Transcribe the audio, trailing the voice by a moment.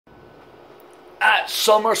at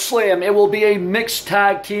SummerSlam. It will be a mixed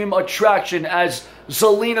tag team attraction as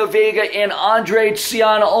Zelina Vega and Andre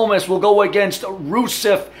Cien Almas will go against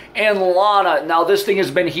Rusev and Lana. Now, this thing has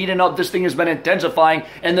been heating up. This thing has been intensifying.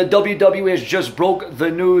 And the WWE has just broke the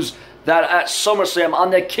news that at SummerSlam on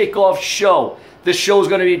the Kickoff show, this show is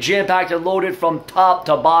going to be jam-packed and loaded from top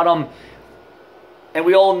to bottom. And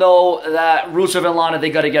we all know that Rusev and Lana, they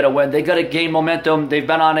got to get a win. They got to gain momentum. They've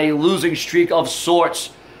been on a losing streak of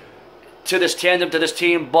sorts to this tandem, to this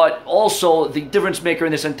team. But also, the difference maker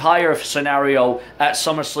in this entire scenario at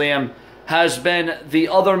SummerSlam has been the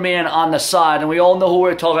other man on the side. And we all know who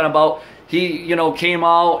we're talking about. He, came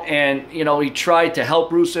out and, he tried to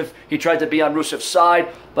help Rusev. He tried to be on Rusev's side.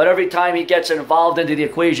 But every time he gets involved into the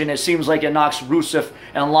equation, it seems like it knocks Rusev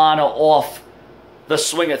and Lana off the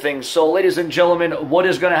swing of things. So, ladies and gentlemen, what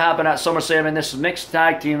is going to happen at SummerSlam in this mixed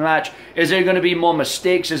tag team match? Is there going to be more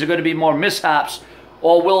mistakes? Is there going to be more mishaps?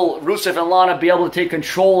 Or will Rusev and Lana be able to take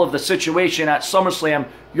control of the situation at SummerSlam?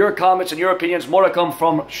 Your comments and your opinions, more to come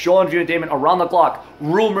from SeanzViewEnt around the clock.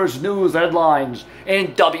 Rumors, news, headlines,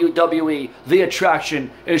 and WWE. The attraction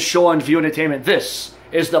is SeanzViewEnt. This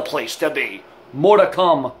is the place to be. More to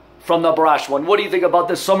come from the brash one. What do you think about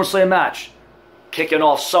this SummerSlam match? Kicking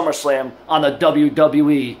off SummerSlam on the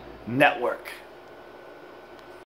WWE Network.